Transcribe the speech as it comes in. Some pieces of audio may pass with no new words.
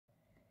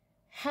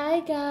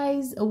Hi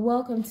guys,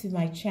 welcome to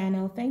my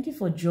channel. Thank you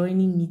for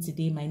joining me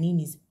today. My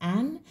name is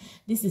Anne.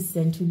 This is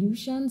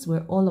Scentolutions.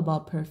 We're all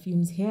about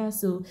perfumes here.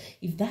 So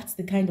if that's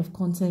the kind of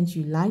content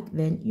you like,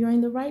 then you're in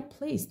the right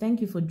place.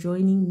 Thank you for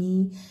joining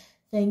me.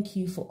 Thank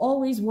you for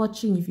always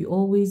watching if you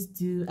always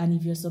do. And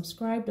if you're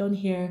subscribed on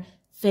here,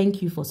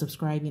 thank you for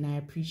subscribing. I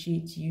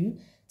appreciate you.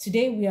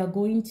 Today we are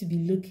going to be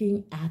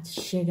looking at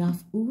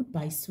Shaghaf Oud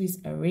by Swiss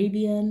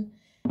Arabian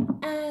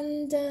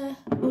and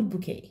Oud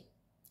Bouquet,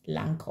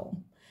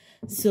 Lancome.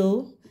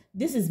 So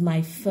this is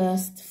my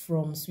first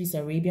from Swiss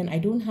Arabian. I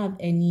don't have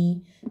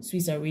any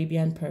Swiss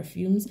Arabian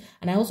perfumes,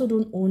 and I also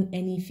don't own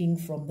anything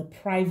from the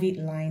private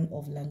line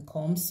of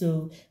Lancome.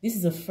 So this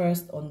is a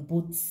first on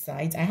both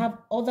sides. I have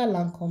other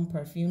Lancome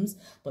perfumes,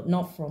 but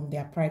not from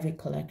their private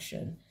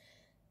collection.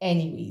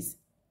 Anyways,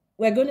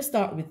 we're going to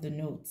start with the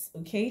notes,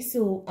 okay?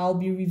 So I'll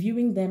be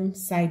reviewing them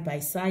side by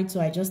side,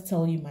 so I just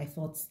tell you my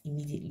thoughts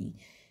immediately.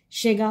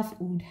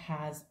 Shaghaf Oud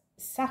has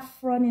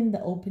saffron in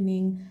the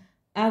opening,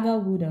 agar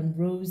wood and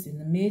rose in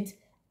the mid,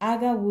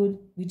 agar wood,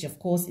 which of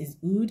course is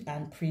oud,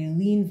 and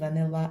praline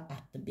vanilla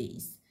at the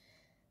base.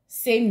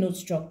 Same note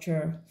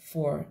structure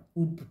for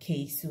Oud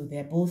Bouquet, so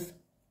they're both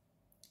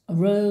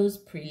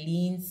rose,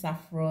 praline,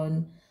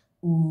 saffron,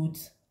 oud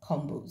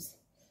combos.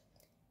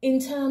 In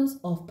terms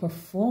of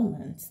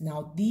performance,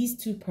 now these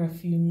two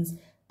perfumes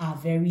are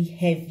very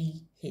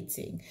heavy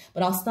hitting,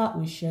 but I'll start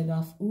with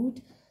Shaghaf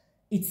Oud.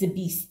 It's a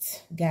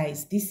beast,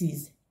 guys. This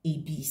is a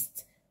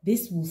beast.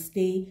 This will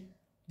stay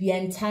the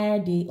entire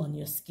day on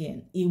your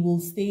skin. It will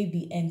stay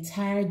the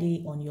entire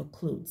day on your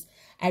clothes.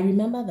 I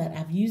remember that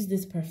I've used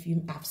this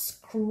perfume, I've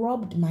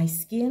scrubbed my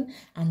skin,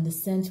 and the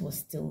scent was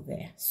still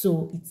there.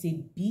 So it's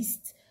a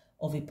beast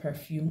of a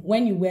perfume.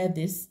 When you wear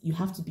this, you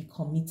have to be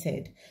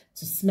committed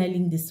to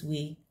smelling this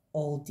way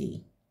all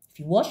day. If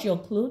you wash your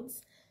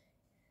clothes,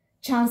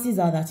 chances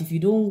are that if you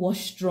don't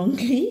wash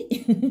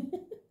strongly,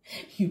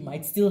 you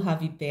might still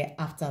have it there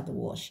after the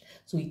wash.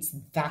 So it's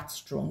that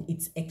strong.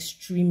 It's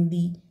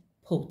extremely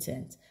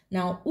potent.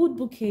 Now, Oud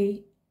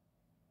Bouquet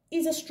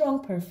is a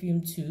strong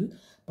perfume too,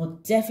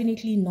 but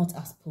definitely not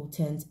as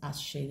potent as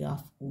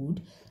Shaghaf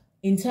Oud.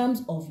 In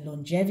terms of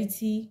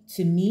longevity,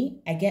 to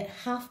me, I get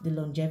half the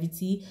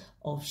longevity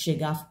of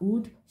Shaghaf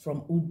Oud from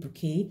Oud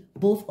Bouquet,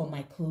 both on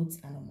my clothes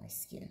and on my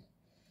skin.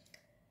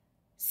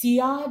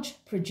 Sillage,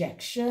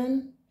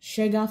 projection,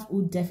 Shaghaf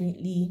Oud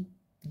definitely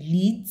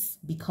leads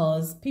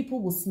because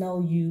people will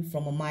smell you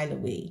from a mile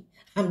away.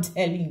 I'm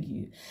telling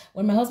you.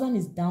 When my husband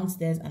is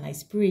downstairs and I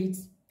spray it,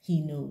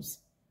 he knows.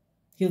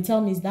 He'll tell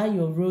me, is that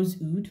your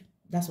rose oud?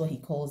 That's what he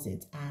calls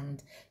it.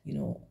 And, you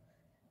know,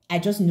 I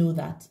just know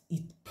that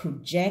it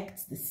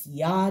projects. The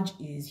sillage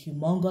is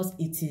humongous.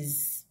 It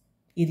is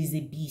a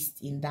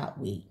beast in that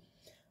way.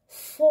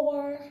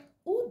 For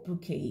Oud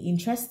Bouquet,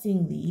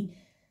 interestingly,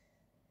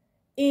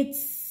 it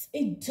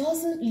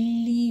doesn't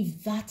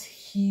leave that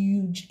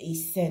huge a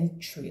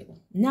scent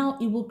trail. Now,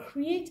 it will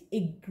create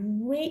a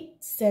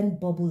great scent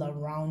bubble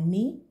around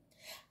me.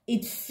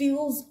 It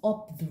fills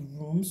up the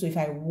room. So if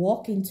I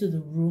walk into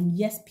the room,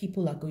 yes,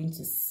 people are going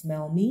to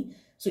smell me.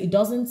 So it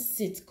doesn't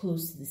sit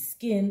close to the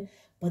skin,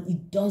 but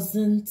it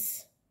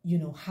doesn't, you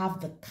know,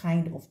 have the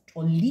kind of,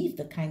 or leave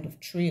the kind of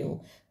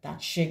trail that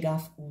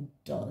Shaghaf Oud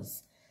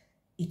does.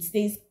 It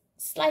stays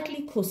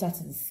slightly closer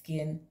to the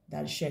skin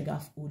than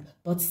Shaghaf Oud,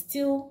 but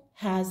still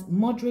has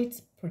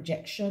moderate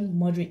projection,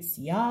 moderate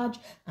sillage,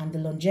 and the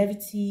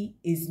longevity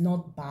is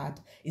not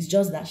bad. It's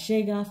just that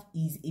Shaghaf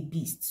is a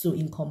beast. So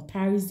in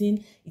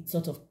comparison, it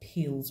sort of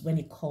pales when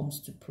it comes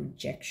to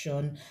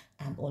projection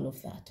and all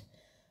of that.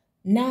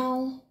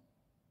 Now,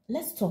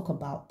 let's talk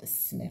about the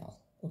smell,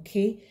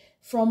 okay?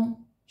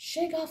 From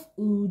Shaghaf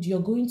Oud, you're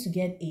going to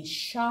get a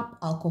sharp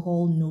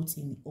alcohol note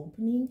in the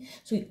opening.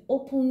 So it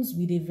opens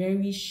with a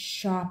very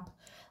sharp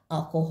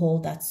alcohol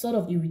that sort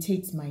of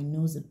irritates my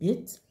nose a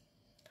bit.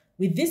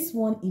 With this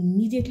one,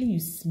 immediately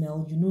you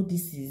smell, you know,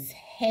 this is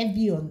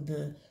heavy on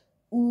the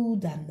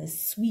oud and the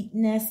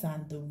sweetness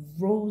and the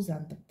rose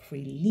and the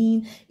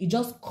praline. It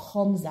just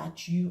comes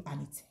at you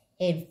and it's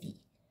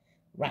heavy,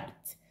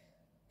 right?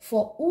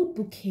 For Oud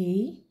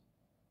Bouquet,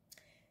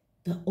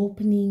 the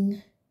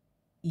opening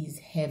is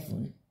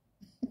heaven.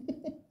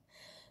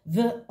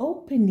 The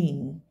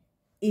opening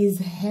is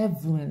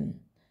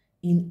heaven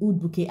in Oud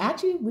Bouquet. I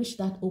actually wish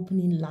that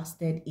opening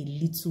lasted a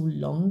little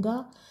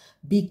longer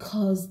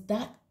because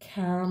that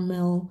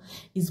caramel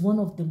is one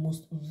of the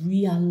most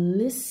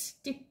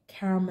realistic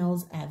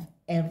caramels I've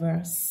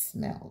ever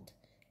smelled.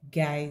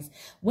 Guys,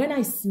 when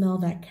I smell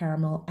that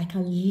caramel, I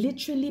can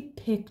literally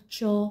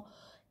picture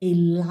a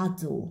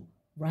ladle,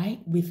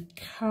 right, with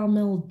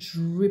caramel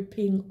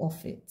dripping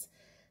off it.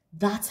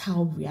 That's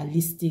how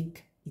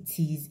realistic it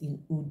is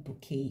in Oud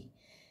Bouquet.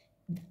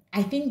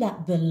 I think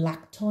that the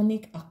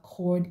lactonic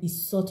accord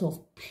is sort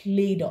of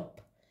played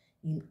up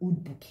in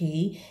Oud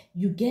Bouquet.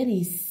 You get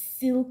a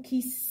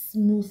silky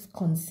smooth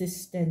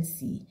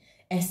consistency,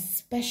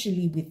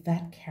 especially with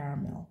that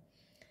caramel.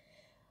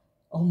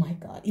 Oh my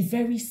God, it's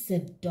very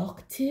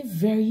seductive,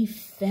 very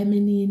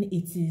feminine.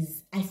 It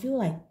is, I feel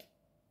like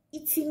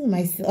eating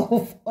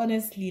myself,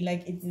 honestly.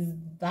 Like, it is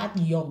that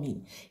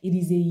yummy. It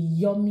is a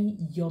yummy,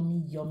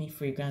 yummy, yummy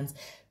fragrance.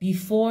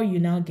 Before you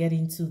now get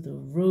into the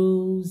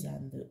rose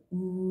and the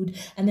oud,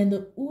 and then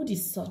the oud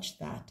is such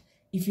that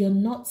if you're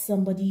not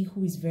somebody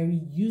who is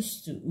very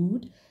used to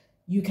oud,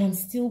 you can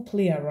still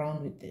play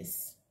around with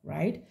this,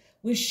 right?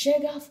 With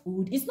Shaghaf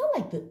Oud, it's not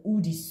like the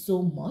oud is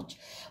so much,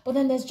 but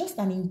then there's just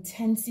an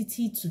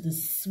intensity to the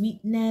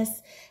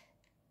sweetness.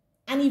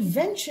 And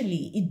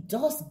eventually, it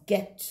does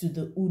get to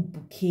the Oud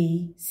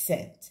Bouquet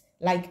scent.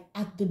 Like,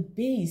 at the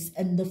base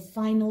and the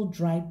final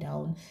dry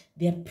down,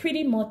 they're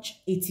pretty much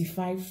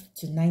 85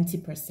 to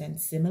 90%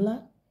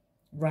 similar,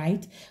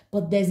 right?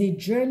 But there's a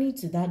journey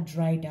to that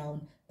dry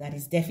down that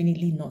is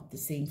definitely not the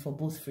same for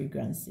both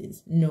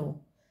fragrances.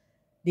 No.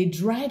 They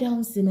dry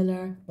down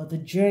similar, but the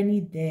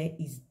journey there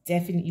is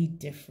definitely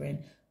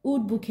different.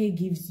 Oud Bouquet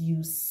gives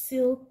you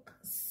silk,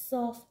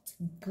 soft,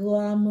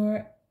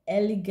 glamour,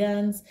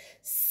 elegance,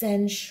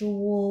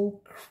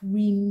 sensual,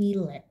 creamy,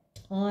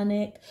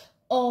 lactonic,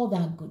 all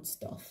that good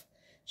stuff.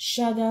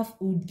 Shaghaf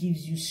Oud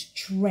gives you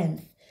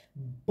strength,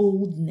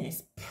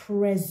 boldness,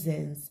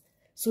 presence.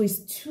 So it's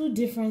two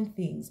different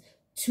things,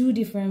 two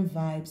different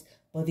vibes,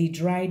 but they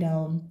dry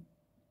down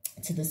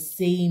to the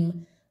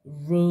same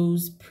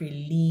rose,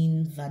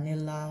 praline,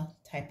 vanilla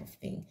type of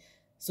thing.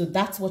 So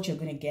that's what you're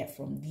going to get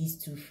from these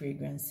two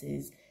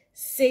fragrances.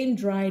 Same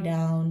dry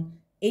down,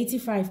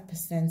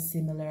 85%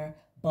 similar,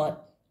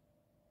 but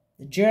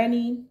the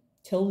journey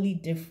totally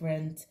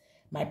different.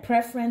 My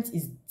preference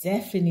is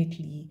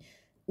definitely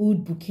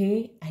Oud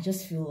Bouquet. I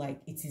just feel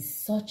like it is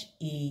such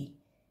a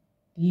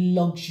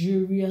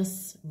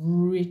luxurious,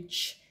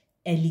 rich,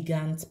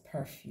 elegant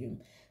perfume.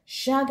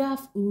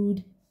 Shaghaf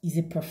Oud is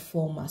a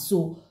performer,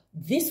 so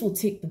this will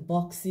tick the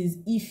boxes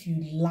if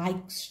you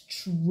like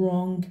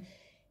strong,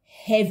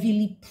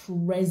 heavily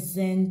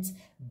present,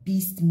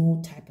 beast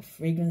mode type of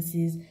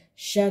fragrances.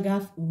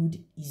 Shaghaf Oud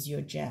is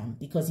your jam,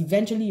 because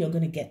eventually you're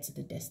going to get to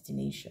the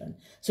destination.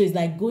 So it's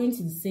like going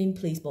to the same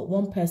place, but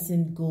one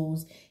person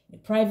goes in a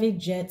private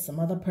jet, some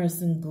other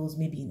person goes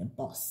maybe in a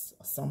bus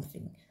or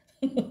something.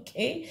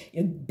 Okay,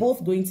 you're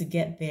both going to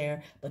get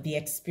there, but the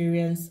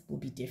experience will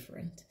be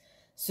different.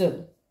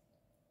 So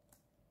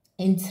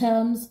in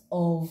terms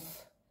of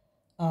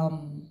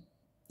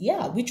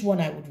which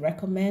one I would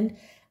recommend,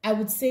 I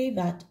would say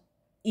that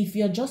if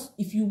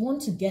you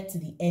want to get to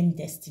the end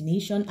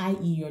destination,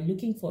 i.e. you're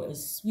looking for a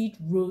sweet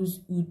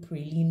rose oud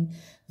praline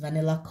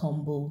vanilla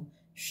combo,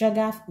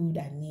 Shaghaf Oud,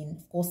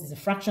 of course, is a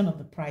fraction of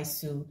the price,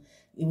 so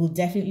it will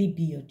definitely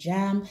be your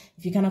jam.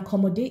 If you can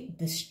accommodate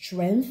the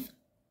strength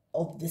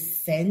of the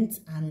scent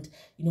and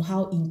you know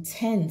how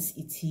intense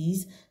it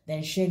is,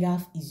 then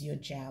Shaghaf is your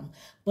jam.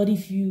 But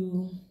if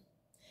you're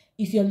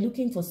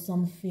looking for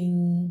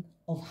something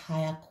of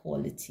higher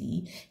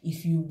quality,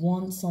 if you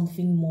want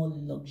something more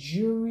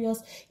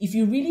luxurious, if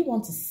you really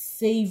want to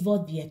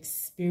savor the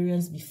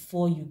experience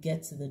before you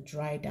get to the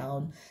dry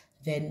down,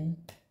 then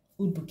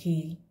Oud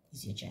Bouquet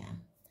is your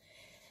jam.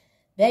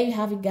 There you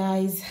have it,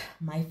 guys.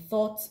 My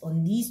thoughts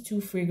on these two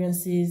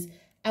fragrances.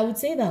 I would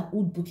say that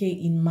Oud Bouquet,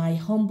 in my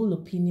humble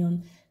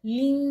opinion,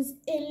 leans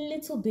a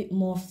little bit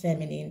more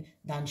feminine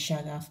than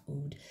Shaghaf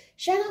Oud.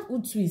 Shaghaf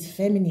Oud too is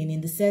feminine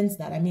in the sense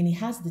that, it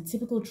has the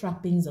typical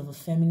trappings of a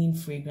feminine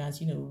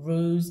fragrance,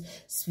 rose,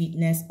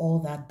 sweetness, all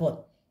that.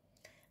 But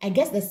I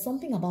guess there's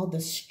something about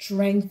the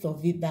strength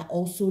of it that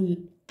also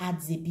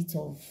adds a bit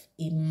of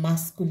a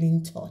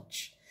masculine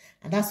touch.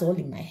 And that's all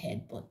in my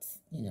head, but,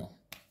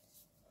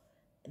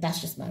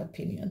 that's just my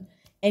opinion.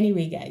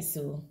 Anyway, guys,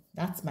 so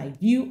that's my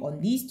view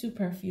on these two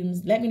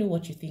perfumes. Let me know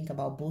what you think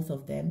about both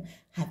of them.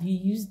 Have you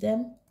used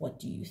them? What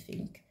do you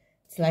think?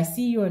 Till I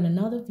see you on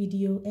another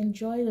video,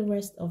 enjoy the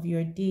rest of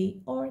your day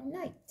or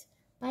night.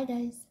 Bye,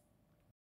 guys.